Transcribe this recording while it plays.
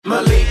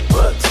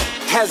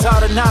Has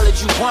all the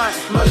knowledge you want.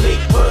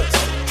 Malik Books.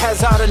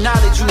 Has all the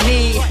knowledge you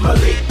need.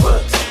 Malik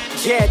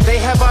Books. Yeah, they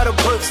have all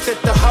the books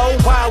that the whole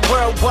wide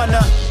world wanna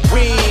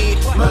read.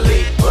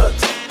 Malik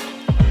Books.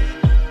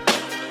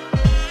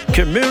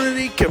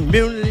 Community,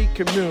 community,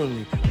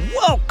 community.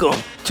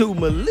 Welcome to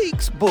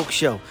Malik's Book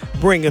Show,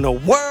 bringing the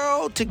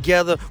world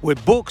together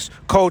with books,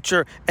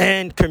 culture,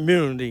 and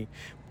community.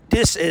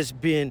 This has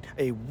been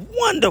a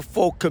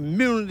wonderful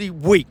community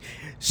week.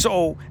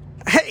 So,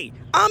 hey,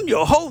 I'm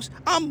your host,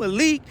 I'm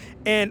Malik,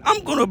 and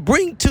I'm going to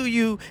bring to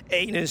you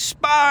an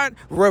inspired,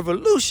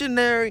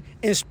 revolutionary,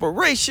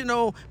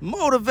 inspirational,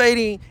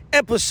 motivating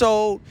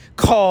episode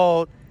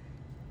called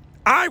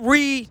I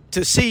Read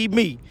to See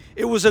Me.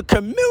 It was a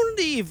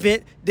community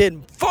event that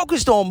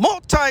focused on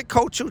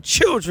multicultural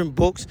children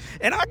books,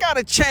 and I got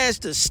a chance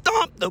to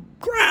stomp the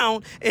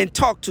ground and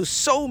talk to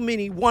so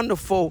many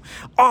wonderful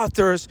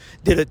authors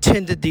that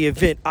attended the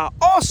event. I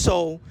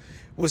also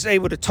was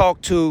able to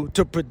talk to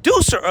the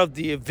producer of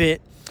the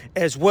event,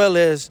 as well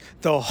as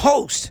the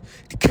host,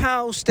 the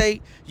Cal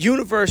State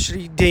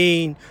University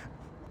Dean,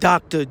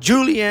 Dr.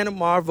 Juliana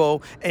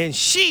Marvo, and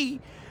she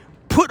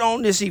put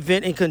on this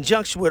event in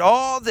conjunction with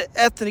all the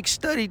ethnic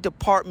study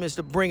departments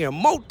to bring a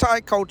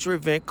multicultural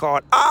event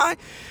called I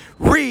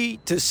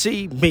Read to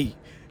See Me,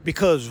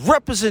 because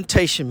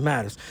representation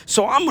matters.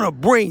 So I'm going to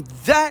bring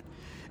that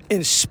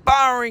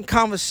inspiring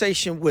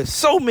conversation with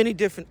so many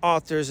different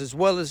authors, as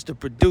well as the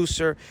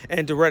producer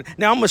and director.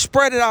 Now I'm going to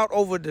spread it out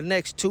over the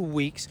next 2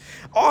 weeks.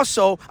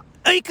 Also,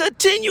 a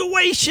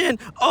continuation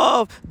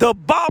of the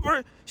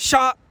barber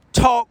shop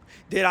talk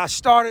that I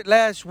started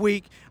last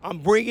week. I'm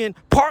bringing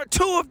part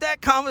 2 of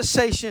that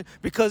conversation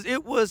because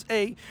it was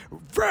a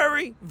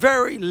very,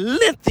 very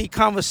lengthy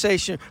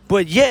conversation,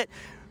 but yet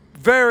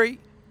very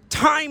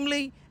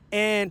timely.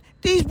 And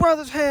these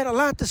brothers had a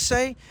lot to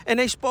say, and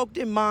they spoke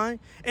their mind.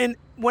 And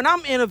when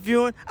I'm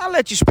interviewing, I'll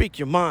let you speak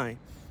your mind.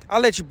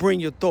 I'll let you bring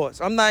your thoughts.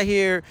 I'm not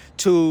here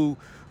to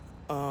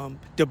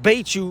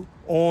debate you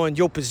on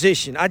your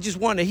position. I just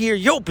want to hear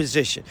your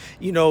position.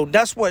 You know,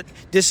 that's what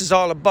this is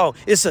all about.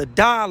 It's a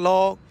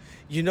dialogue,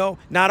 you know,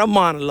 not a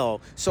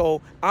monologue.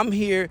 So I'm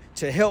here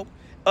to help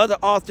other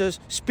authors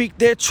speak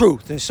their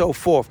truth and so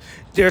forth.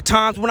 There are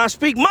times when I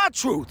speak my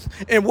truth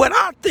and what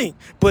I think.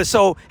 But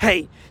so,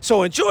 hey,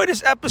 so enjoy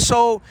this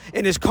episode,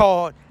 and it's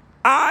called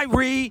I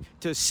Read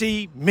to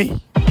See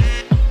Me.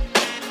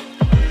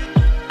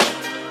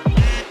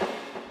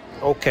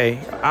 Okay,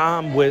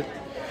 I'm with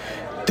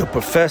the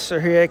professor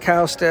here at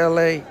Cal State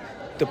LA,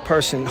 the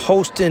person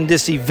hosting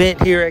this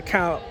event here at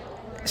Cal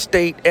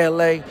State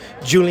LA,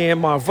 Julianne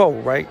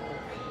Marvo, right?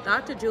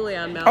 Dr.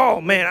 Julianne Marvo,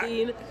 oh, man,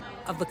 Dean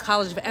of the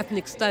College of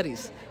Ethnic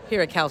Studies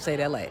here at Cal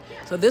State LA.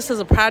 So this is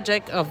a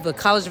project of the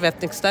College of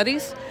Ethnic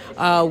Studies.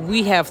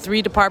 We have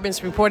 3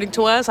 departments reporting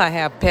to us. I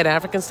have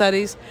Pan-African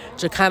Studies,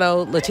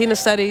 Chicano Latina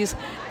Studies,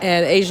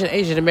 and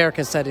Asian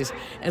American Studies.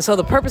 And so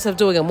the purpose of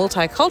doing a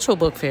multicultural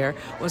book fair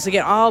was to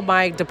get all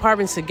my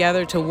departments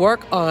together to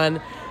work on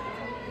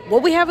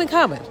what we have in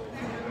common.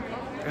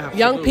 Absolutely.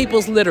 Young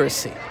people's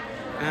literacy.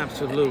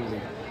 Absolutely.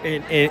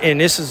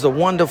 And this is a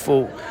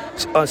wonderful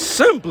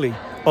assembly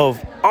of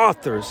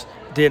authors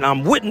that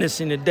I'm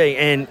witnessing today.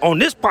 And on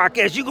this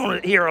podcast, you're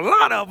going to hear a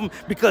lot of them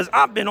because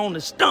I've been on the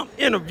stump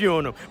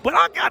interviewing them. But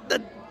I got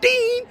the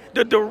dean,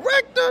 the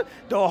director,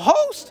 the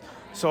host.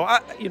 So I,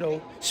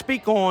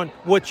 speak on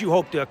what you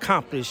hope to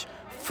accomplish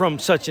from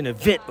such an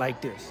event like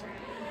this.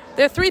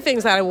 There are 3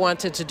 things that I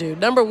wanted to do.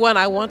 Number 1,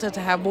 I wanted to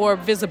have more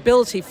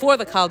visibility for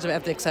the College of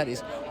Ethnic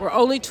Studies. We're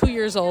only 2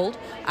 years old.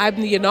 I'm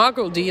the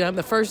inaugural dean. I'm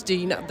the first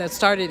dean that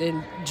started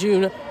in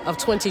June of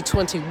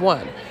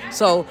 2021.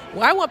 So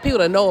I want people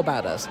to know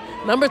about us.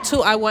 Number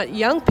 2, I want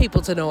young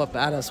people to know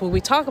about us. When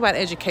we talk about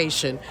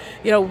education,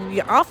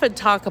 we often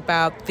talk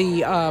about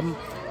the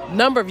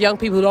number of young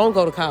people who don't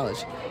go to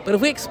college. But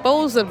if we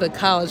expose them to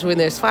college when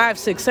there's 5,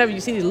 6, 7,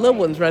 you see these little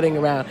ones running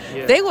around.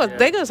 Yeah, they're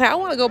going to say, I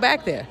want to go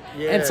back there.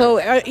 Yeah. And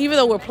so even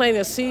though we're planting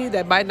a seed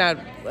that might not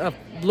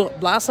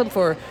blossom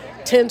for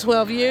 10,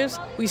 12 years,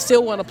 we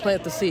still want to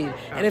plant the seed.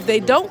 Absolutely. And if they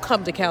don't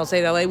come to Cal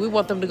State LA, we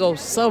want them to go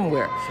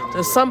somewhere,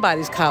 to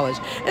somebody's college.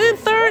 And then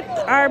third,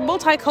 our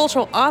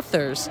multicultural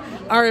authors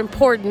are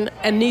important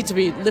and need to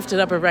be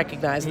lifted up and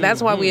recognized. And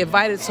that's why we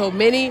invited so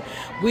many.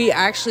 We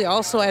actually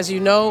also, as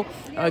you know,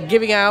 are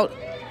giving out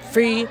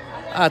free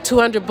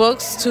 200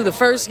 books to the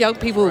first young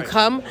people who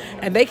come,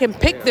 and they can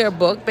pick their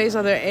book based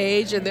on their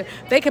age, and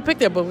they can pick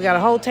their book. We got a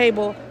whole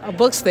table of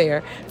books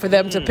there for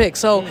them to pick.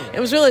 So it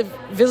was really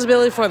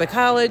visibility for the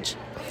college,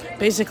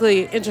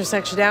 basically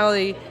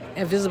intersectionality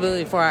and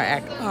visibility for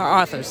our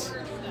authors.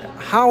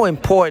 How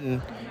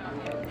important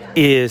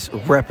is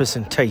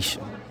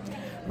representation?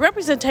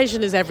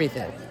 Representation is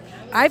everything.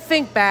 I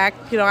think back,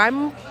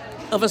 I'm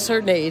of a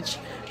certain age.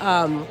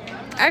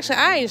 Actually,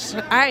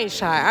 I ain't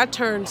shy. I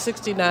turned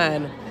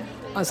 69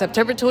 on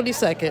September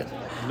 22nd.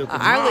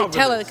 I only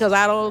tell it because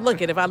I don't look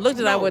it. If I looked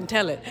it, I wouldn't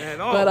tell it.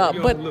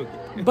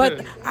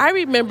 But I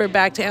remember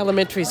back to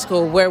elementary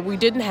school where we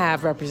didn't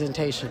have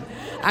representation.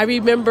 I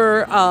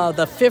remember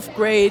the 5th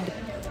grade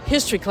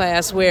history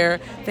class where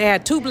they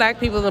had 2 black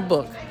people in the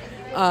book.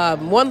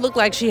 One looked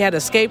like she had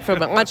escaped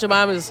from Aunt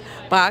Jemima's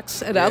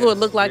box, and the other one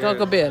looked like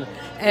Uncle Ben.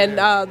 And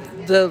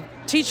the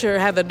teacher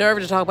had the nerve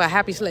to talk about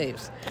happy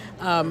slaves.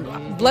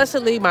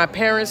 Blessedly, my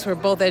parents were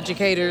both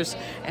educators,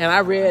 and I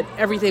read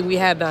everything we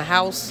had in our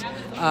house.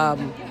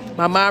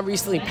 My mom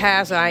recently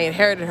passed, and I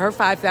inherited her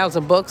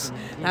 5,000 books.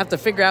 I have to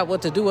figure out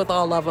what to do with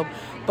all of them.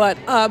 But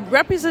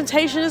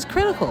representation is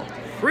critical.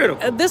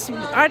 Critical.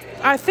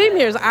 Our theme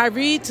here is I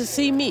read to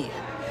see me.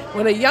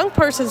 When a young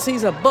person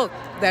sees a book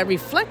that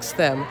reflects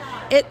them,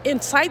 it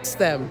incites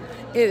them.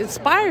 It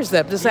inspires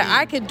them to say,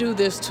 I can do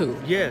this too.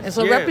 Yes, and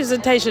so yes.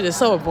 Representation is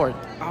so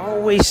important. I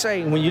always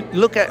say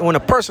when a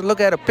person look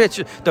at a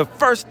picture, the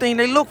first thing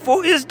they look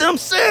for is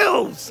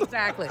themselves.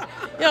 Exactly.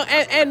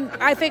 And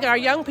I think our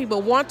young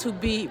people want to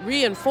be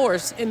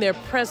reinforced in their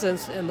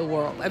presence in the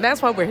world. And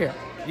that's why we're here.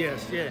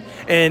 Yes, yeah.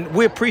 And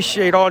we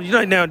appreciate all you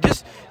know. Now,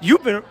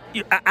 you've been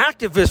an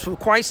activist for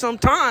quite some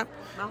time.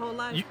 My whole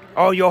life.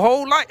 Your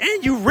whole life.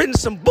 And you've written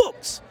some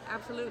books.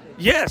 Absolutely.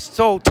 Yes.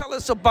 So tell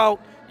us about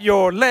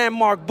your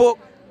landmark book.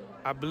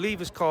 I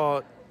believe it's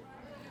called...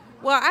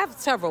 Well, I have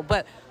several,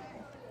 but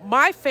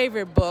my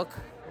favorite book,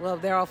 well,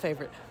 they're all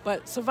favorite,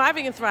 but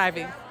Surviving and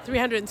Thriving,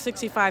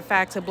 365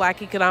 Facts of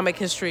Black Economic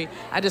History.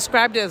 I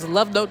described it as a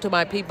love note to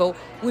my people.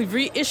 We've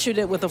reissued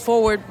it with a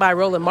foreword by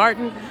Roland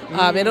Martin.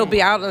 It'll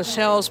be out on the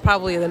shelves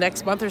probably in the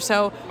next month or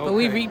so, but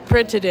we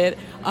reprinted it.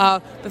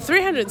 The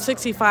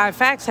 365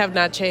 facts have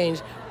not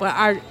changed, but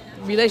our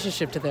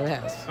relationship to them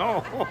has.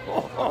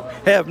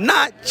 Have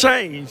not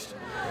changed.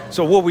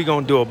 So what are we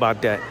going to do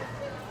about that?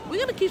 We're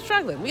going to keep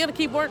struggling. We're going to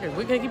keep working.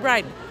 We're going to keep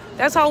writing.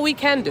 That's all we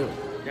can do.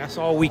 That's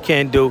all we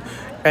can do.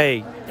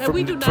 Hey,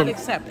 we do not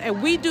accept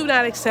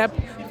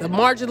the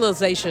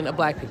marginalization of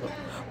black people.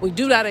 We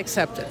do not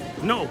accept it.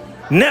 No,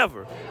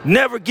 never.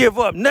 Never give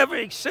up. Never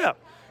accept.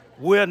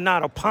 We're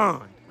not a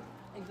pawn.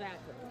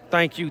 Exactly.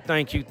 Thank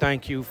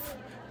you.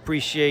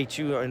 Appreciate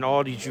you and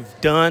all that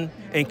you've done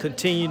and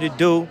continue to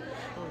do.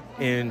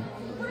 And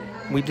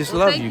we just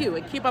love you. Thank you,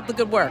 and keep up the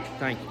good work.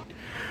 Thank you.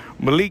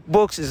 Malik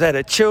Books is at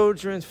a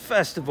children's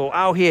festival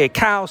out here at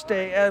Cal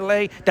State,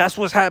 LA. That's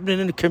what's happening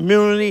in the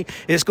community.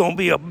 It's going to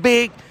be a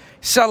big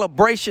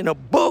celebration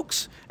of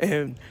books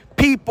and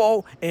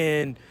people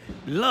and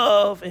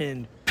love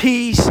and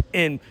peace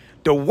and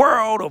the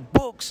world of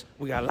books.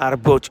 We got a lot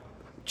of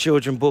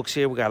children books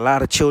here. We got a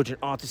lot of children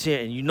authors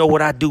here. And you know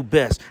what I do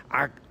best?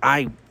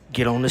 I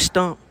get on the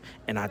stump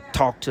and I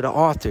talk to the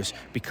authors,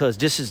 because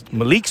this is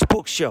Malik's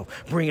Book Show,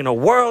 bringing a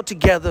world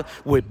together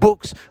with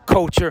books,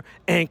 culture,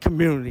 and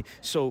community.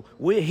 So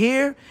we're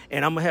here,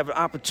 and I'm going to have an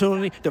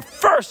opportunity. The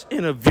first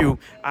interview,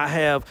 I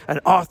have an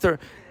author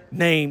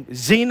named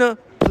Zena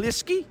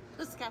Pliska.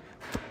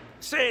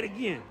 Say it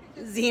again.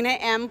 Zena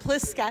M.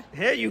 Pliska.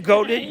 Here you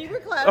go. You were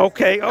close.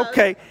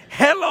 Okay.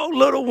 Hello,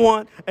 little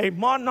one, a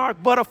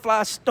monarch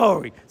butterfly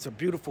story. It's a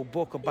beautiful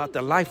book about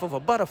the life of a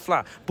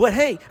butterfly. But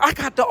hey, I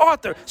got the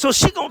author, so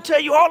she gonna tell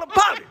you all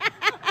about it.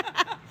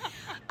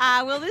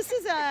 Well, this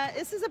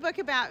is a book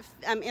about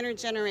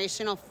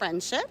intergenerational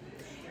friendship.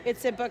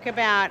 It's a book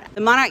about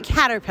the monarch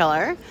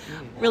caterpillar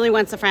really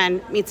wants a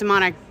friend, meets a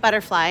monarch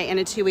butterfly in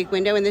a 2-week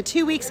window. In the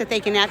 2 weeks that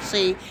they can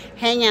actually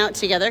hang out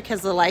together,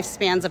 because the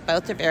lifespans of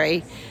both are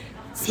very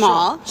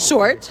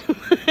short.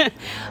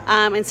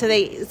 And so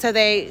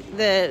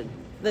the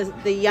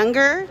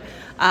younger,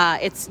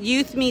 it's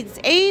youth meets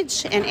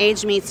age and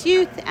age meets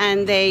youth,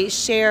 and they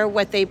share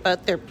what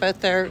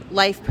their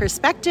life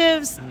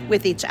perspectives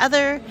with each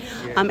other,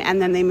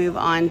 and then they move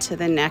on to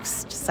the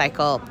next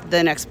cycle,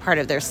 the next part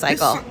of their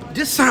cycle.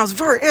 This sounds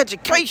very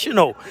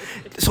educational.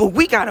 So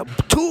we got a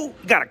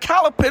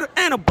caterpillar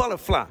and a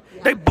butterfly.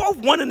 Yeah. They both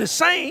one and the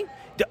same.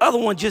 The other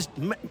one just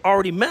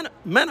already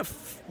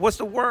what's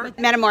the word?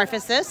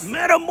 Metamorphosis.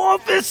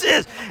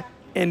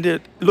 And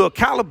the little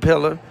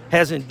caterpillar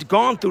hasn't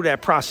gone through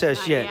that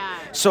process yet.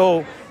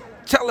 So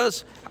tell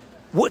us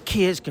what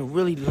kids can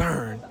really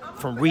learn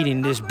from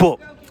reading this book.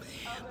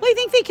 Well, I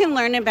think they can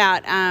learn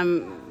about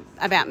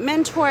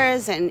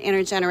mentors and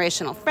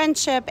intergenerational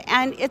friendship,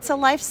 and it's a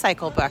life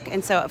cycle book.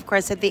 And so, of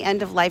course, at the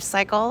end of life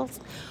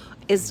cycles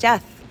is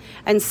death.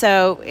 And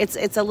so it's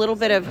a little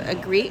bit of a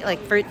grief, like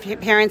for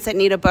parents that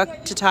need a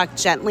book to talk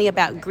gently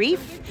about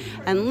grief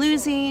and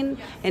losing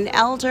an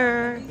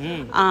elder.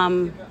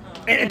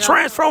 And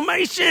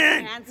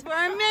transformation.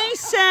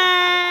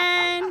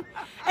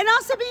 And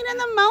also being in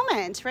the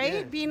moment, right?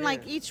 Yeah, being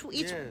like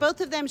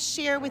both of them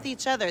share with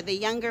each other. The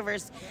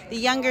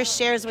younger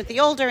shares with the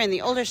older, and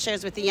the older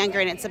shares with the younger.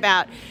 And it's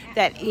about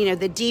that,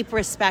 the deep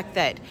respect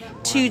that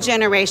two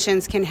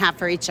generations can have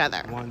for each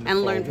other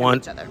and learn from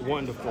each other.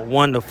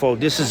 Wonderful.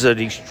 This is an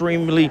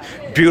extremely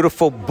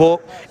beautiful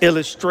book,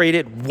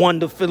 illustrated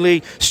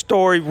wonderfully,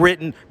 story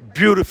written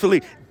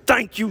beautifully.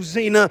 Thank you,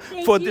 Zena,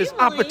 for this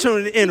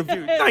opportunity to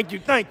interview. Thank you.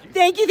 Thank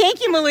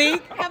you,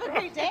 Malik. Have a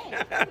great day.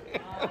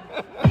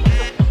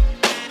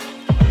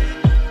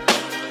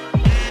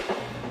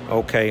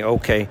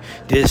 Okay.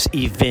 This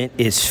event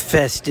is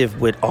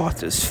festive with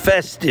authors.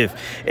 Festive.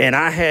 And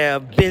I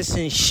have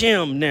Benson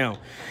Shim now.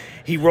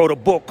 He wrote a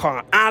book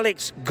called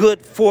Alex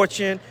Good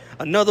Fortune,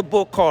 another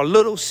book called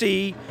Little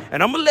Seed,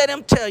 and I'm going to let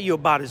him tell you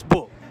about his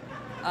book.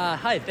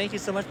 Hi, thank you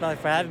so much, Malik,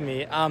 for having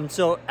me.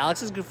 So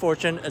Alex's Good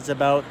Fortune is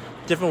about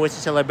different ways to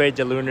celebrate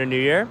the Lunar New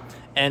Year.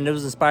 And it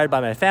was inspired by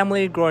my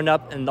family growing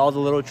up and all the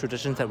little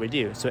traditions that we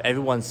do. So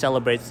everyone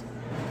celebrates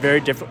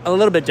a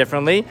little bit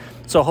differently.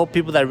 So I hope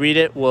people that read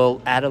it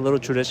will add a little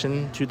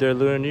tradition to their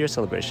Lunar New Year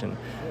celebration.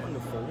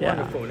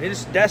 Wonderful.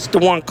 That's the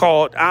one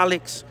called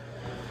Alex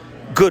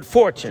Good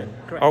Fortune.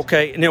 Correct.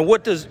 Okay. And then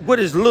what is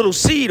Little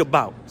Seed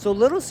about? So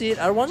Little Seed,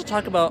 I want to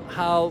talk about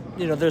how,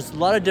 there's a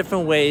lot of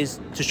different ways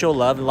to show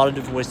love and a lot of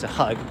different ways to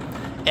hug.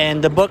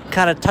 And the book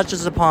kind of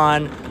touches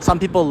upon some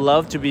people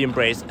love to be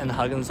embraced and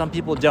hugged and some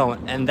people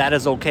don't, and that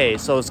is okay.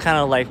 So it's kind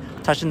of like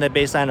touching the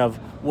baseline of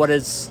what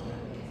is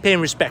paying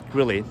respect,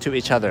 really, to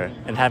each other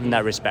and having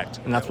that respect.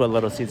 And that's what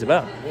Little Seed's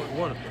about.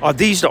 Are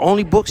these the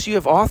only books you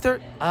have authored?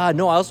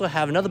 No, I also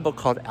have another book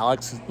called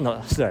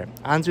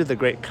Anzu the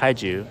Great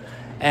Kaiju.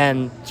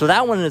 And so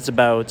that one is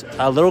about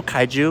a little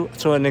kaiju.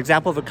 So an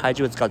example of a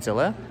kaiju is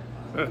Godzilla.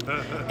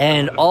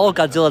 And all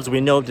Godzillas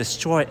we know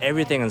destroy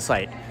everything in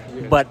sight.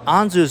 But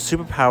Anzu's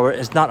superpower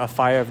is not a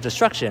fire of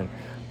destruction,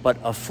 but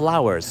of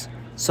flowers.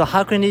 So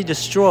how can he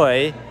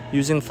destroy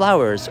using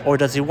flowers, or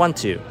does he want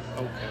to?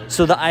 Okay.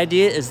 So the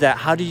idea is that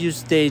how do you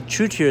stay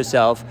true to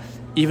yourself,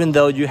 even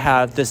though you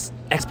have this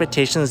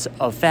expectations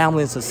of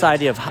family and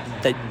society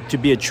that to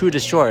be a true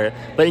destroyer,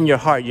 but in your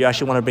heart you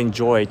actually want to bring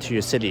joy to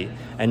your city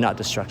and not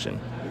destruction.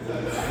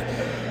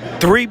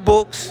 3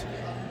 books,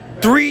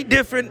 3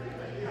 different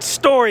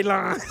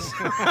storylines.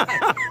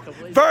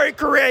 Very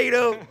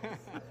creative.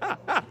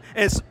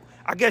 And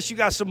I guess you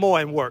got some more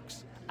in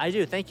works. I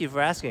do. Thank you for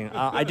asking.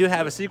 I do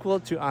have a sequel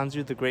to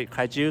Anzu the Great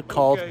Kaiju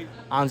called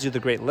Anzu the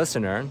Great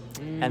Listener.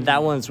 And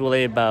that one's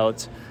really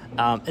about,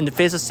 in the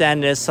face of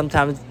sadness,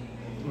 sometimes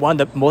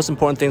one of the most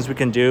important things we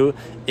can do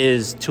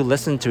is to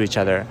listen to each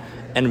other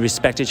and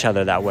respect each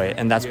other that way.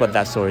 And that's what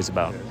that story is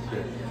about.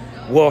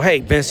 Well,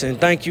 hey, Benson,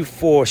 thank you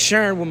for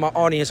sharing with my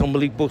audience on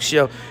Malik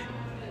Bookshelf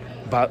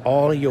about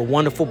all of your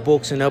wonderful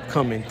books and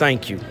upcoming.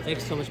 Thank you.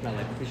 Thanks so much,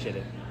 Malik. Appreciate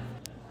it.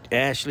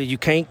 Ashley, you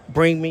can't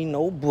bring me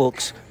no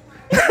books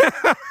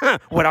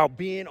without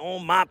being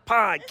on my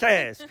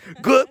podcast.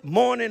 Good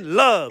Morning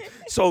Love.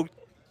 So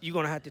you're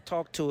going to have to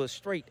talk to us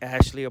straight,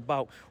 Ashley,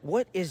 about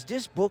what is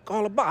this book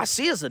all about? I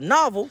see it's a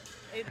novel.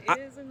 It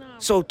is a novel.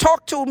 So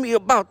talk to me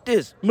about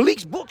this.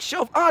 Malik's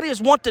Bookshelf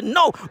audience want to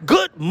know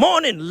Good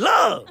Morning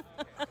Love.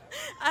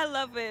 I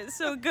love it.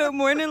 So Good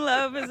Morning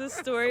Love is a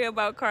story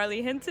about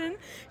Carly Hinton.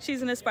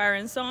 She's an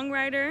aspiring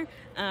songwriter,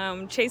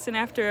 chasing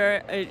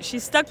after,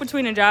 she's stuck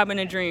between a job and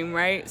a dream,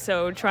 right?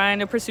 So trying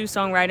to pursue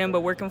songwriting,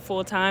 but working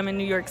full time in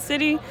New York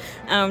City.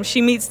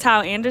 She meets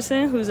Tal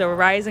Anderson, who's a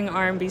rising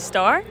R&B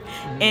star,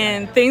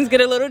 and things get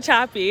a little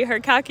choppy.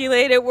 Her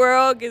calculated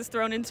world gets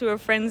thrown into a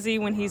frenzy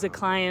when he's a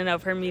client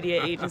of her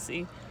media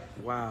agency.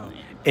 Wow.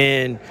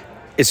 And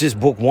is this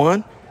book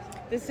 1?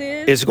 This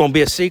is. Is it going to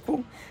be a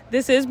sequel?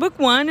 This is book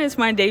 1. It's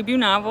my debut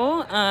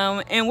novel,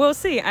 and we'll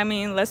see. I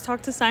mean, let's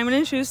talk to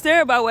Simon &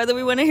 Schuster about whether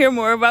we want to hear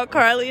more about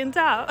Carly and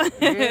Tal.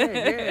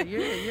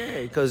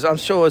 Yeah. Because I'm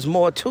sure there's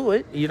more to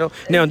it,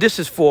 Now, this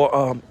is for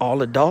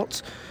all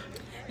adults.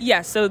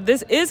 Yes, so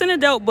this is an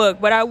adult book,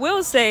 but I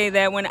will say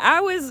that when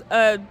I was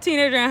a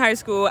teenager in high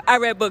school, I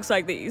read books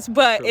like these.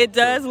 But it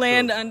does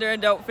land under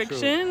adult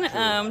fiction,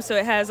 so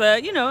it has a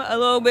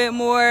little bit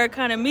more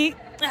kind of meat.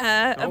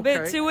 A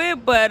bit to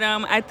it, but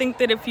I think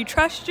that if you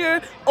trust your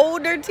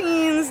older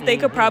teens, they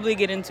could probably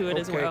get into it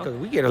as well. Because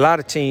we get a lot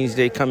of teens,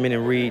 they come in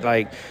and read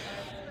like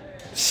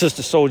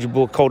Sister Soldier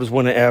book, Coldest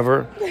Winter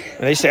Ever.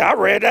 And they say, I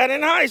read that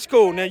in high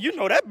school. Now,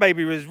 that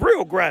baby is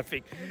real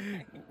graphic,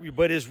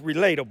 but it's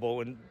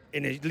relatable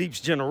and it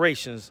leaps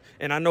generations.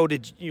 And I know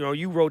that,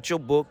 you wrote your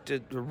book to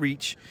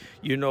reach,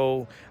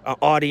 an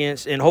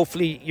audience, and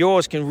hopefully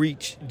yours can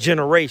reach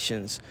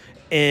generations.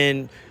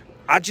 And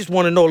I just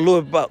want to know a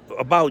little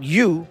about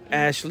you,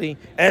 Ashley,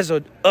 as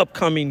an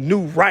upcoming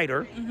new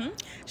writer. Mm-hmm.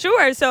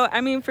 Sure. So,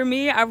 for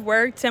me, I've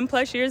worked 10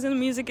 plus years in the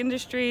music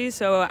industry.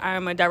 So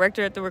I'm a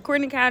director at the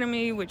Recording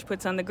Academy, which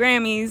puts on the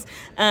Grammys,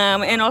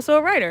 and also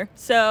a writer.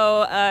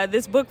 So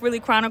this book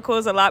really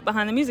chronicles a lot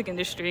behind the music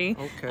industry.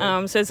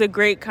 Okay. So it's a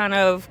great kind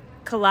of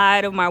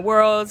collide of my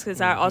worlds,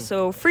 because I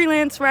also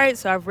freelance write,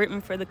 so I've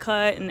written for The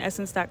Cut and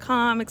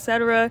Essence.com,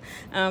 etc.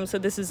 So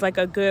this is like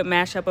a good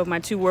mashup of my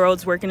 2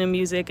 worlds, working in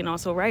music and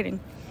also writing.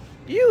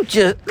 You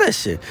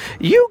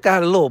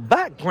got a little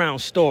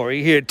background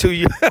story here to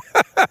you.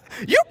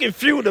 You can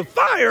fuel the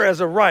fire as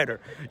a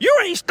writer. You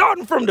ain't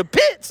starting from the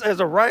pits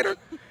as a writer.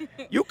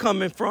 You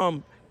coming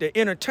from the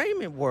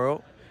entertainment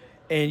world,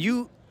 and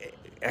you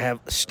have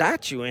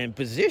stature and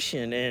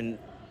position, and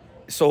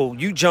so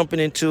you jumping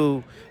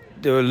into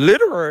the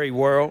literary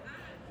world.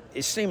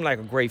 It seemed like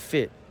a great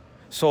fit.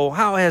 So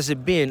how has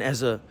it been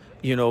as a,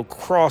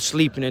 cross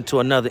leaping into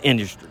another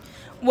industry?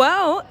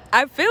 Well,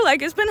 I feel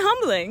like it's been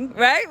humbling,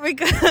 right?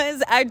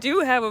 Because I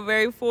do have a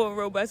very full,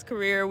 robust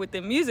career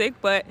within music,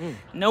 but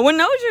no one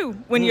knows you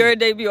when you're a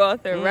debut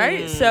author,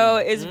 right? So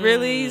it's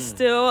really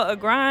still a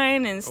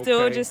grind and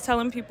still just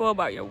telling people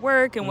about your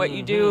work and what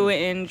you do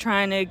and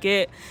trying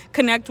to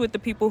connect with the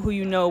people who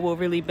you know will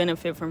really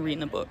benefit from reading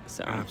the book.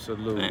 So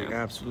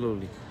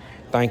Absolutely.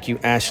 Thank you,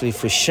 Ashley,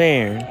 for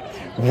sharing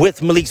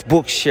with Malik's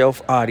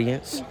Bookshelf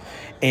audience.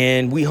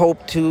 And we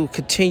hope to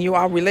continue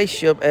our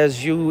relationship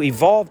as you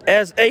evolve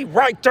as a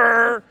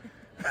writer.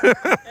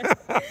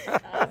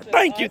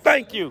 Thank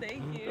you.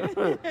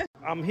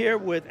 I'm here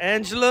with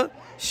Angela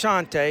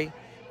Shante.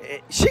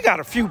 She got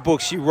a few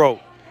books she wrote.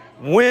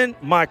 When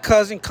My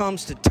Cousin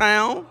Comes to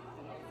Town.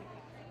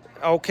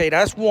 Okay,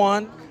 that's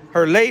one.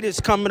 Her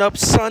latest coming up,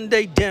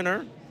 Sunday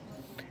Dinner.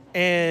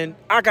 And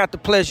I got the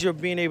pleasure of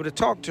being able to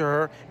talk to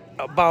her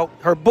about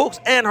her books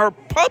and her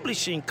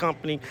publishing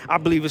company. I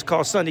believe it's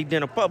called Sunday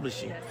Dinner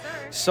Publishing. Yes,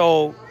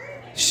 so,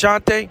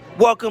 Shante,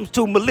 welcome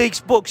to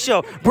Malik's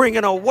Bookshelf,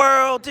 bringing a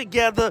world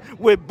together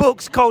with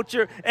books,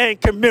 culture,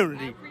 and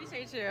community.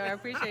 I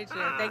appreciate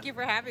you. Thank you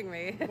for having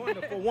me.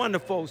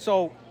 Wonderful.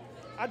 So,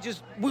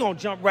 we're going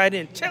to jump right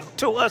in. Tell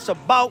to us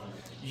about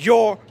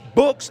your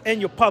books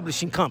and your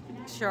publishing company.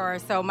 Sure.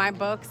 So my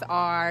books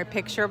are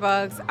picture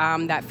books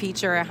that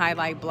feature and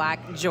highlight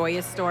Black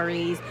joyous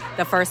stories.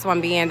 The first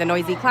one being The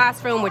Noisy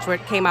Classroom, which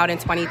came out in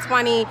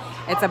 2020.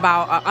 It's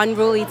about an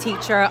unruly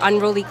teacher,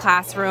 unruly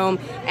classroom,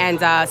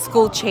 and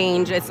school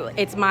change.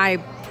 It's my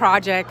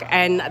project,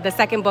 and the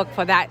second book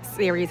for that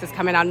series is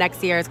coming out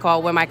next year. It's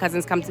called When My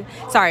Cousins Come to...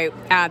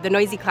 The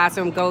Noisy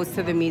Classroom goes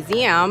to the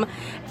museum,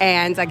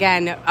 and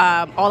again,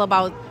 all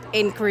about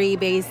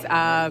inquiry-based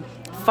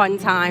fun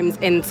times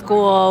in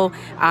school,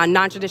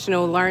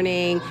 non-traditional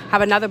learning.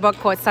 Have another book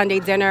called Sunday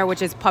Dinner,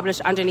 which is published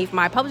underneath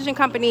my publishing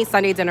company,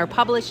 Sunday Dinner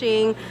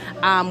Publishing,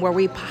 where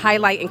we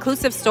highlight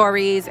inclusive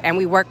stories, and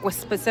we work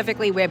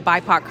specifically with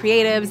BIPOC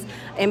creatives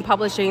in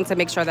publishing to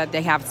make sure that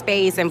they have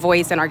space and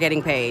voice and are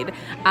getting paid.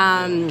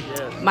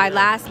 My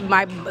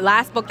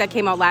last book that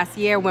came out last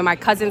year, When My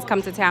Cousins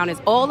Come to Town,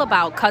 is all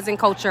about cousin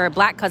culture,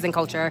 Black cousin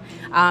culture,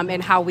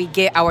 and how we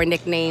get our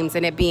nicknames,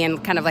 and it being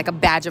kind of like a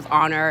badge of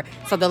honor.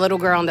 So the little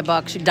girl in the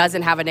book, she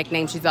doesn't have a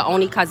nickname. She's the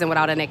only cousin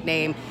without a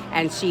nickname,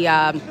 and she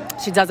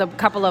does a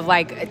couple of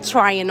like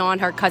trying on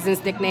her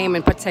cousin's nickname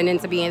and pretending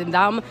to be in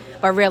them.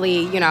 But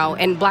really,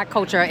 in Black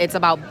culture, it's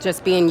about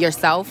just being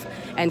yourself.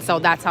 And so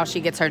that's how she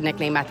gets her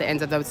nickname at the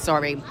end of the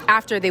story.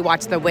 After they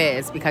watch The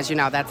Wiz, because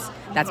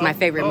that's my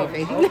favorite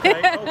movie.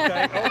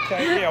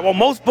 Okay. Yeah. Well,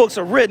 most books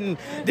are written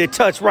that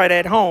touch right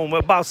at home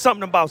about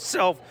something about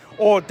self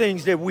or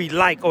things that we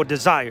like or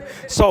desire.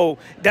 So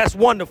that's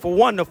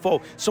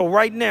wonderful. So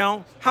right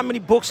now, how many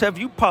books have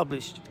you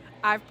published?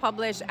 I've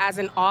published as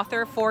an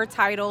author 4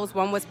 titles.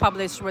 One was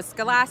published with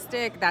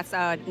Scholastic. That's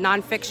a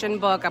nonfiction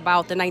book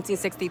about the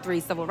 1963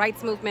 Civil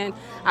Rights Movement.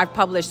 I've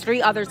published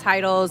 3 other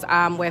titles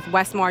with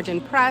West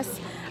Margin Press.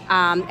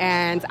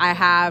 And I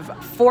have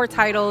 4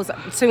 titles,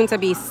 soon to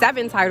be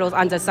 7 titles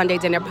under Sunday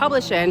Dinner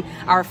Publishing.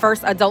 Our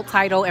first adult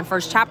title and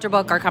first chapter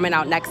book are coming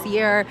out next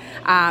year.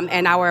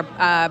 And our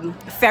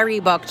fairy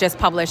book just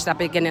published at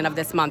the beginning of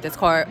this month. It's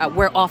called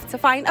We're Off to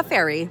Find a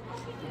Fairy.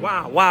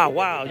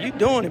 Wow. You're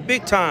doing it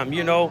big time,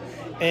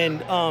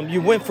 And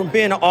you went from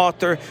being an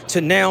author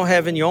to now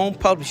having your own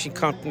publishing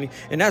company,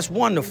 and that's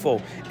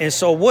wonderful. And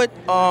so what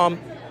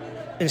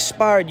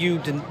inspired you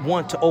to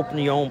want to open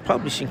your own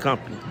publishing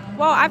company?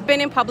 Well, I've been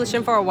in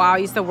publishing for a while. I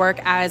used to work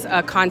as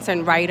a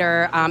content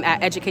writer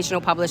at educational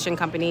publishing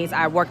companies.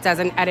 I worked as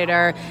an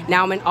editor.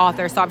 Now I'm an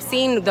author. So I've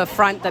seen the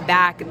front, the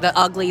back, the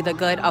ugly, the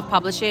good of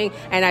publishing.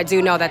 And I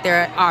do know that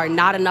there are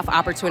not enough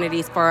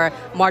opportunities for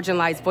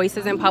marginalized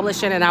voices in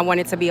publishing, and I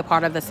wanted to be a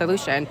part of the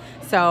solution.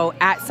 So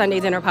at Sunday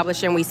Dinner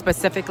Publishing, we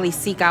specifically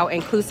seek out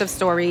inclusive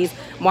stories,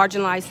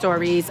 marginalized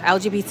stories,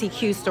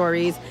 LGBTQ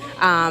stories,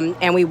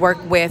 and we work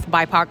with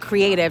BIPOC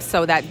creatives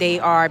so that they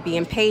are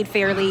being paid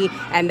fairly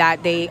and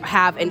that they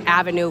have an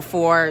avenue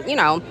for,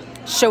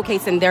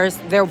 showcasing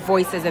their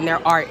voices and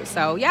their art.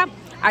 So, yeah,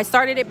 I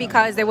started it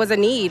because there was a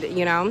need,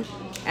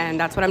 and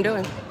that's what I'm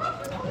doing.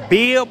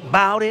 Be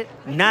about it,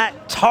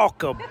 not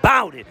talk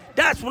about it.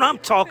 That's what I'm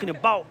talking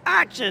about.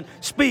 Action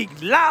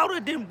speaks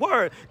louder than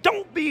words.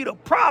 Don't be the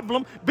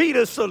problem, be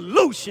the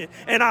solution.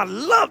 And I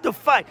love the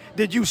fact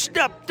that you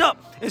stepped up.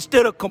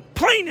 Instead of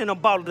complaining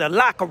about the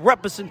lack of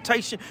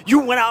representation, you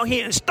went out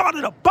here and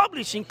started a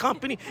publishing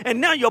company, and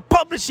now you're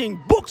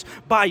publishing books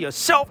by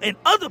yourself and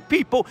other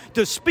people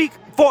to speak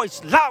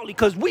voice loudly,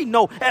 because we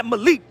know at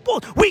Malik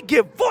Books, we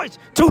give voice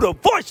to the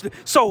voiceless.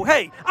 So,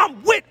 hey,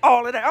 I'm with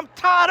all of that. I'm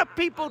tired of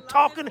people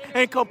talking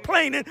and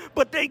complaining,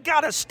 but they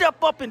got to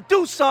step up and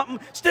do something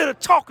instead of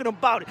talking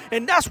about it.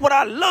 And that's what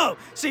I love.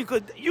 See,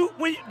 because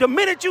the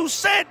minute you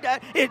said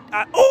that,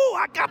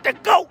 I got to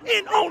go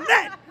in on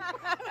that.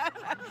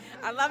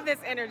 I love this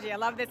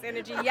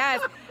energy.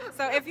 Yes.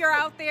 So if you're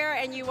out there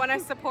and you want to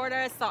support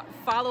us,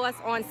 follow us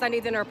on Sunday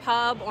Dinner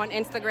Pub on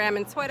Instagram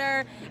and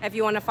Twitter. If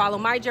you want to follow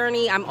my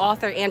journey, I'm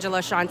author Angela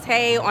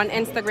Shante on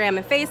Instagram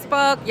and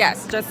Facebook.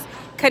 Yes, just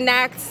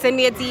connect, send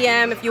me a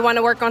DM if you want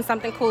to work on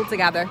something cool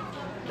together.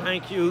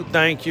 Thank you,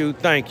 thank you,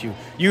 thank you.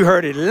 You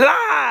heard it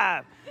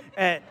live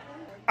at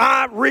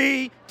I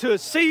Read to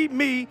See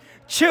Me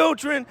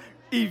Children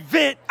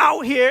event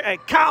out here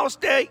at Cal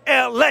State,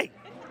 LA.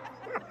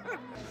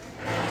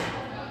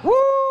 Woo!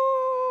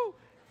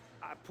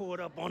 I pulled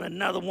up on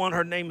another one.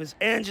 Her name is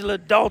Angela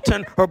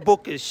Dalton. Her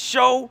book is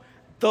Show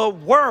the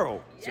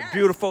World. It's a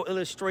beautiful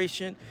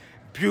illustration,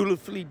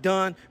 beautifully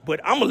done. But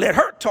I'm going to let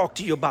her talk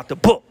to you about the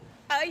book.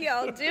 How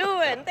y'all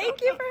doing?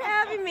 Thank you for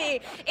having me.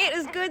 It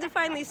is good to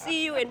finally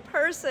see you in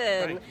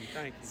person.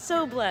 Thank you.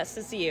 So blessed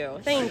to see you.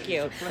 Thank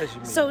you. It's a pleasure.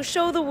 So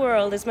Show the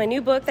World is my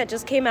new book that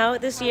just came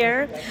out this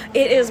year.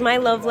 It is my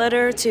love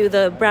letter to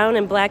the brown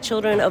and black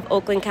children of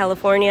Oakland,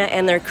 California,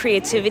 and their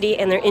creativity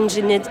and their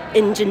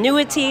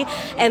ingenuity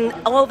and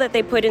all that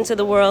they put into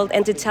the world,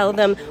 and to tell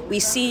them, we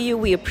see you,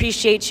 we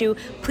appreciate you.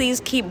 Please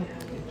keep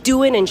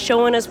doing and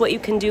showing us what you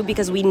can do,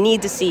 because we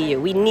need to see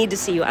you. We need to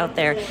see you out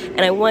there.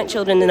 And I want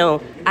children to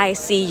know, I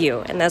see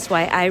you. And that's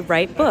why I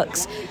write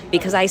books,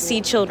 because I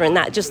see children,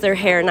 not just their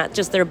hair, not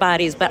just their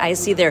bodies, but I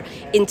see their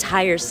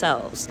entire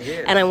selves.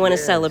 And I want to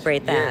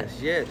celebrate that.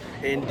 Yes.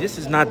 And this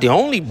is not the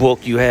only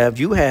book you have.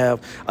 You have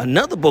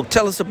another book.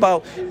 Tell us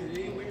about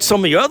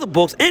some of your other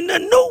books and the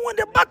new one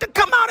that's about to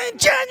come out in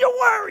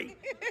January.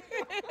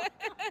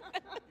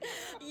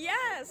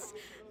 Yes.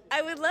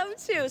 I would love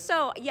to.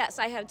 So, yes,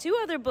 I have two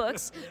other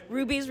books.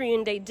 Ruby's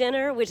Reunion Day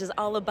Dinner, which is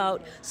all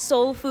about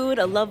soul food,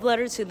 a love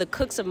letter to the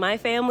cooks of my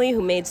family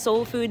who made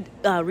soul food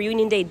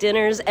reunion day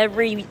dinners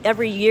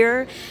every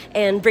year,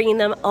 and bringing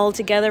them all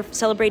together,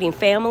 celebrating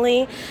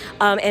family.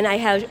 And I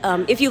have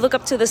If You Look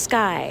Up to the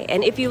Sky.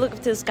 And If You Look Up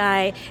to the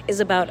Sky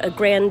is about a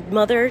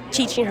grandmother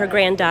teaching her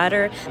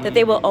granddaughter that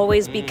they will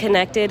always be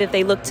connected if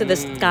they look to the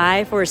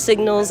sky for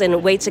signals and a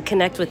way to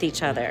connect with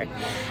each other.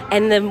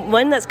 And the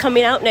one that's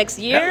coming out next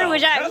year,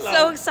 which I'm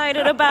so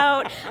excited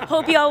about,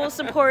 hope you all will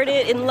support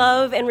it in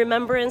love and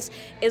remembrance,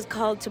 is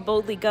called To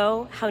Boldly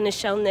Go, How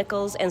Nichelle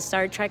Nichols and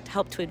Star Trek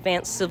Helped to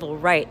Advance Civil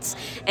Rights.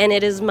 And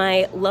it is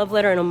my love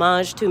letter and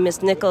homage to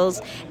Miss Nichols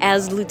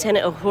as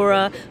Lieutenant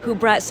Uhura, who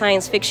brought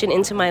science fiction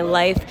into my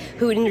life,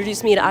 who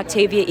introduced me to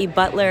Octavia E.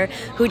 Butler,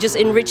 who just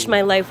enriched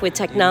my life with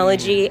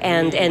technology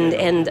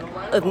and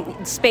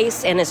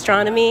space and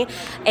astronomy.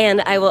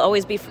 And I will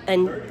always be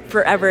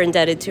forever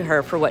indebted to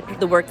her for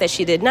the work that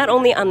she did, not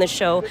only on the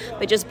show,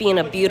 but just being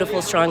a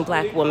beautiful, strong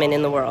black woman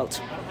in the world.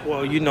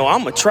 Well, you know,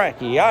 I'm a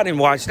Trekkie. I didn't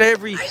watch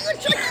every...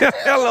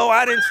 Hello,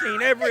 I didn't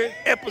seen every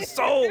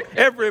episode,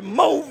 every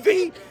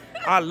movie.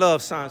 I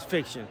love science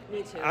fiction.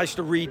 Me too. I used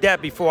to read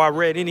that before I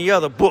read any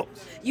other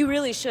books. You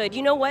really should.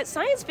 You know what?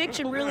 Science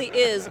fiction really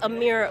is a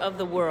mirror of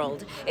the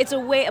world. It's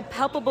a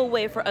palpable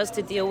way for us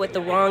to deal with the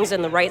wrongs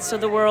and the rights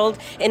of the world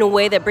in a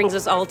way that brings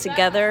us all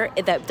together,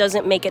 that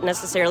doesn't make it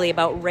necessarily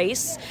about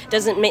race,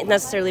 doesn't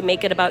necessarily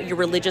make it about your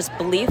religious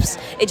beliefs.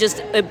 It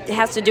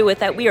has to do with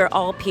that we are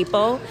all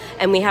people,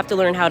 and we have to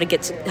learn how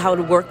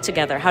to work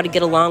together, how to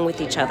get along with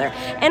each other.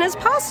 And it's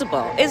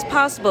possible. It's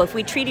possible if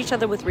we treat each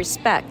other with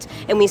respect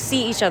and we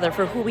see each other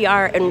for who we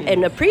are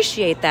and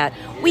appreciate that.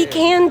 We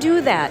can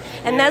do that.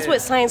 And that's what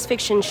science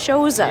fiction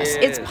shows us.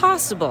 It's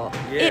possible.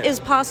 It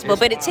is possible,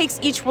 but it takes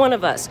each one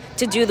of us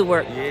to do the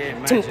work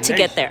to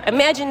get there.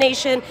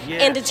 Imagination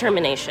and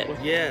determination.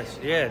 Yes,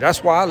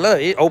 that's why I love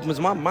it. It opens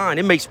my mind.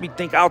 It makes me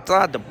think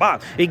outside the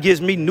box. It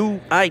gives me new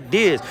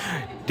ideas.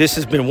 This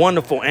has been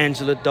wonderful,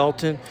 Angela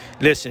Dalton.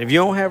 Listen, if you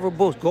don't have her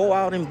books, go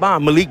out and buy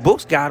them. Malik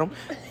Books got them.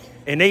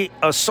 And they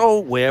are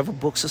sold wherever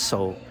books are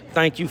sold.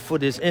 Thank you for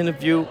this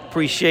interview.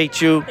 Appreciate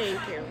you.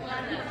 Thank you.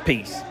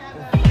 Peace.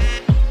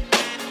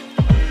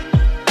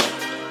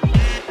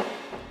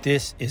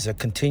 This is a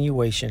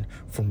continuation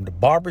from the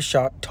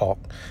Barbershop Talk,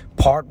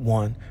 Part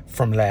 1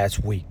 from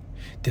last week.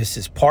 This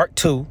is Part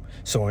 2,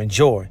 so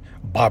enjoy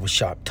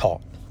Barbershop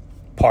Talk,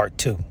 Part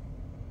 2.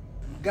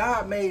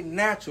 God made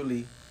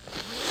naturally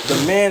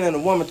the man and the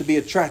woman to be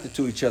attracted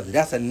to each other.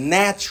 That's a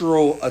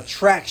natural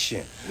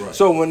attraction. Right.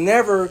 So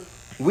whenever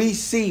we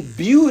see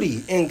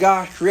beauty in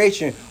God's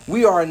creation,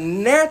 we are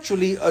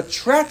naturally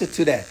attracted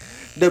to that.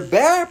 The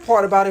bad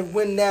part about it,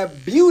 when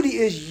that beauty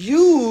is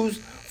used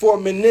for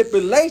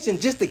manipulation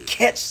just to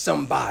catch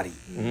somebody.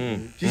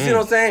 You see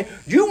what I'm saying?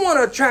 You want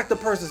to attract the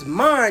person's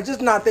mind,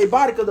 just not their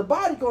body, because the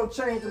body going to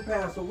change and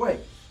pass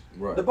away.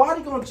 Right. The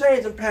body going to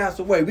change and pass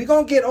away. We're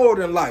going to get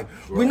older in life.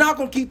 Right. We're not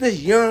going to keep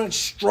this young,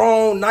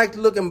 strong,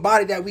 nice-looking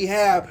body that we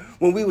have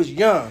when we was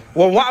young.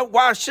 Well,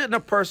 why shouldn't a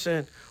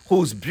person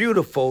who's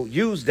beautiful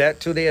use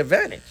that to their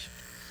advantage?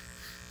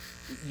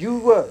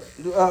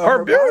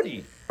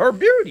 Her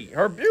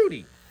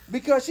beauty.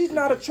 Because she's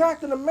not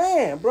attracting a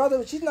man,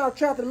 brother. She's not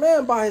attracting a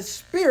man by his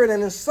spirit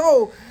and his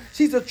soul.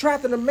 She's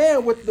attracting a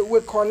man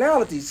with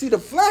carnality. See, the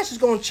flesh is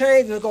going to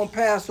change and it's going to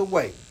pass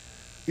away.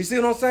 You see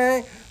what I'm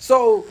saying?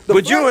 So,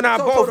 but you and I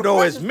both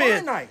know as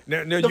men,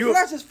 the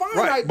flesh is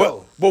finite,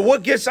 though. But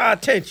what gets our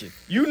attention?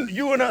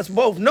 You and us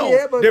both know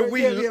that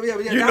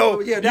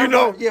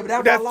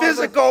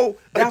physical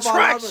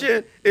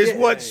attraction is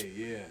what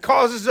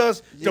causes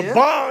us to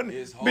bond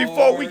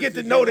before we get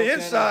to know the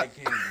inside.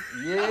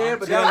 Yeah,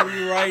 but telling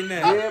you right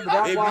now. Yeah, but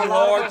that's it'd be why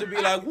hard to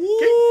be like,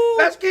 woo.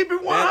 Let's keep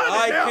it 100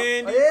 eye now.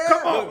 candy. Yeah.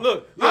 Come on.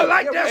 Look. I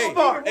like that hey,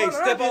 spark. Hey,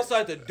 step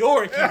outside the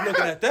door and keep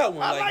looking at that one.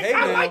 Like, hey,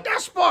 I now. like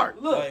that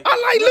spark. Look.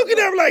 I like looking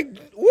at him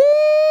like, woo,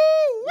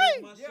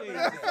 wait. Yeah, but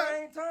at the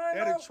same time,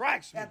 That though,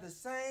 attracts me. At the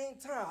same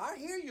time, I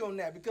hear you on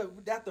that because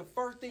that's the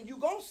first thing you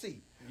gonna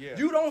see. Yeah.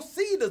 You don't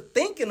see the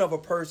thinking of a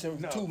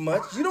person too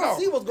much. You don't No.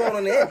 see what's going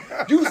on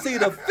there. You see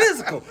the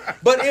physical.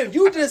 But if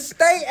you just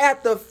stay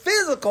at the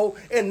physical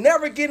and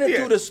never get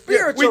into the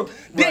spiritual,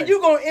 then right.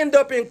 you're gonna end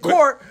up in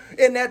court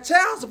in that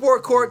child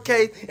support court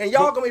case, and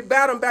y'all gonna be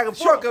battling back and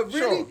forth. Because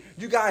really,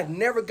 you guys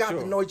never got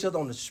to know each other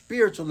on the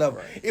spiritual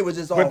level. It was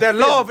just all. But that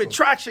law of physical.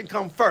 attraction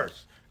come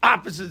first.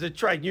 Opposites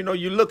attract. You know,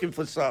 you're looking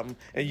for something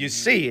and you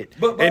see it,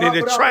 But and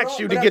it attracts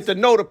you to get to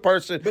know the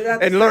person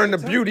and learn the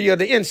beauty of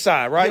the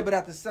inside, right? Yeah, but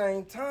at the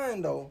same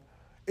time, though,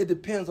 it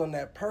depends on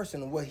that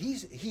person and what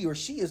he or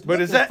she is. But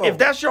is looking that for. if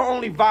that's your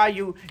only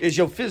value is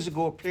your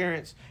physical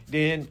appearance,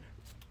 then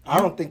I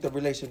don't think the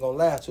relationship gonna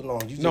last too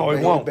long. You just no, it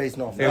based- won't. based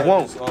off It that.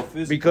 won't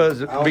because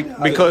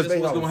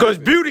don't- because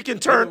beauty can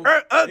turn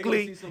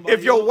ugly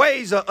if your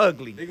ways are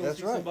ugly. They gonna That's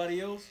see right.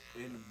 somebody else,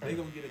 and they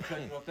gonna get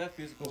attracted off that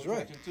physical That's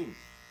right. attraction too.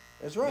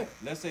 That's right.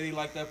 Let's say they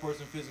like that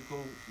person physical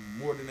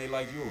more than they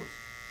like yours.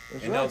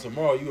 That's And right. now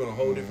tomorrow you on a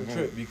whole different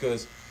trip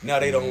because now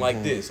they don't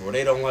like this or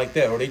they don't like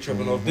that or they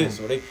tripping off this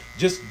or they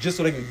just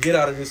so they can get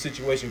out of this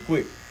situation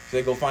quick. So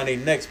they go find a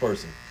next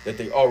person that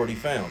they already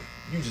found.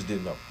 You just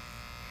didn't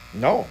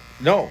know.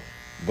 No.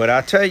 But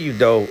I tell you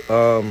though,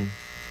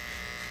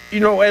 you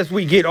know, as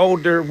we get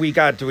older, we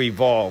got to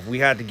evolve. We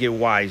had to get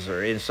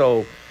wiser. And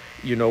so,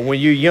 you know, when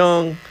you're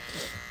young,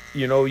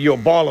 you know, you're a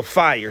ball of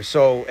fire.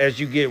 So as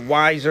you get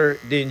wiser,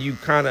 then you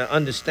kind of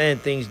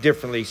understand things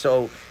differently.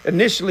 So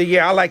initially,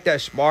 yeah, I like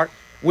that spark.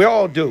 We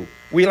all do.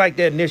 We like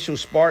that initial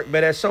spark,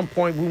 but at some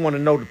point we want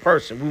to know the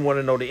person. We want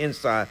to know the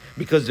inside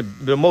because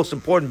the most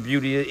important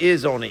beauty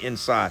is on the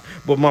inside.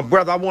 But my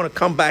brother, I want to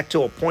come back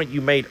to a point you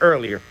made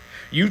earlier.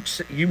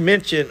 You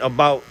mentioned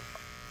about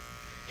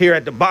here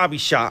at the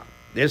barbershop.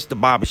 This is the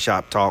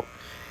barbershop talk.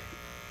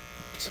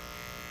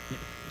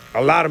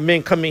 A lot of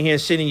men come in here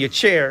and sit in your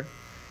chair,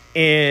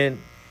 and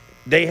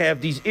they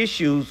have these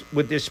issues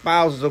with their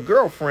spouses or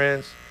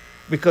girlfriends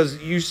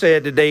because you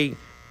said that they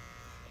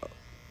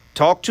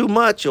talk too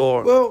much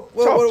or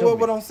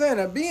what I'm saying,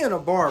 that being a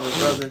barber,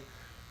 brother,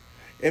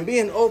 and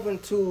being open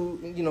to,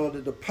 you know,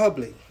 the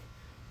public,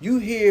 you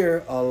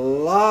hear a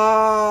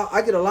lot.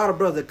 I get a lot of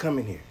brothers that come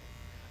in here.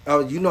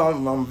 You know,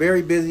 I'm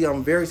very busy.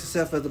 I'm very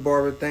successful as a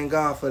barber. Thank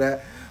God for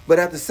that. But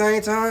at the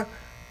same time,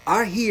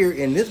 I hear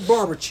in this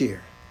barber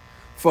chair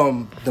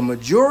from the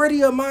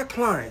majority of my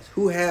clients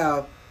who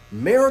have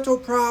marital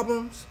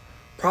problems,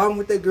 problem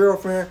with their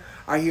girlfriend,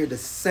 I hear the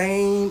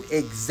same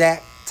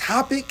exact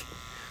topic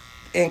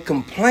and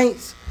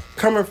complaints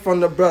coming from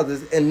the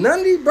brothers. And none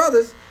of these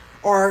brothers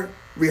are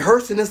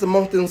rehearsing this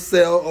amongst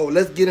themselves. Oh,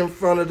 let's get in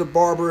front of the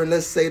barber and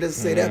let's say this,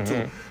 say that to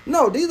him.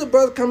 No, these are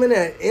brothers coming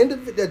at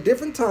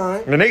different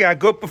times. And they got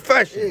good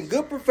professions. Yeah,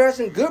 good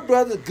profession, good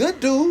brothers, good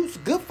dudes,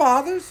 good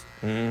fathers,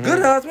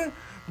 good husbands.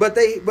 But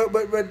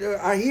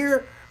I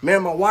hear,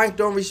 man, my wife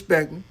don't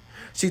respect me.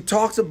 She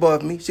talks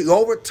above me. She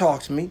over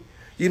talks me.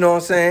 You know what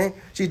I'm saying?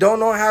 She don't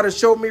know how to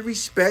show me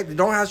respect. She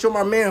don't know how to show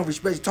my man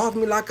respect. She talks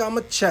to me like I'm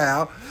a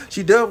child.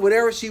 She does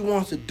whatever she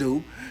wants to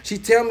do. She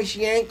tell me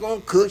she ain't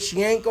gonna cook.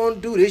 She ain't gonna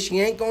do this.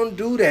 She ain't gonna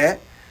do that.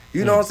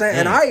 You know what I'm saying?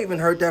 And I even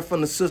heard that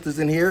from the sisters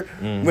in here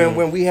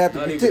when we had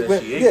to. She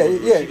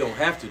don't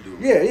have to do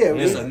it. Yeah.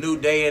 It's a new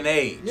day and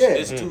age. Yeah.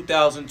 It's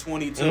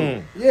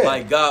 2022. Yeah.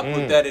 Like God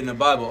put that in the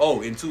Bible.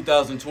 Oh, in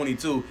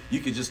 2022, you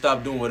could just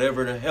stop doing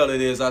whatever the hell it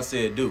is I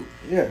said do.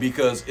 Yeah.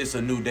 Because it's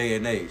a new day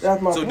and age.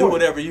 That's my so point. do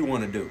whatever you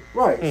want to do.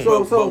 Right.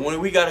 But when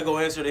we got to go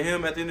answer to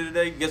him at the end of the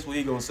day, guess what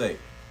he gonna say?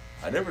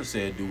 I never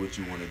said do what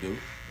you want to do.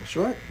 That's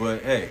right.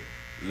 But hey,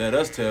 let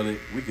us tell it.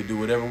 We could do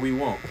whatever we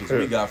want because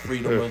we got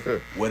freedom of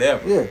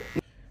whatever. Yeah.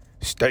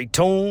 Stay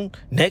tuned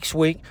next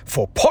week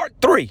for part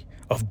 3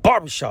 of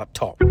Barbershop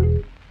Talk.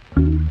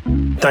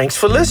 Thanks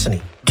for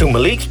listening to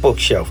Malik's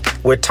Bookshelf,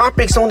 where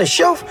topics on the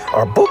shelf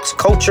are books,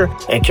 culture,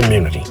 and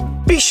community.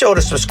 Be sure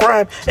to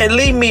subscribe and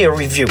leave me a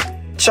review.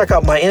 Check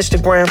out my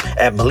Instagram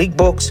at Malik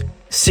Books.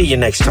 See you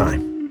next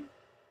time.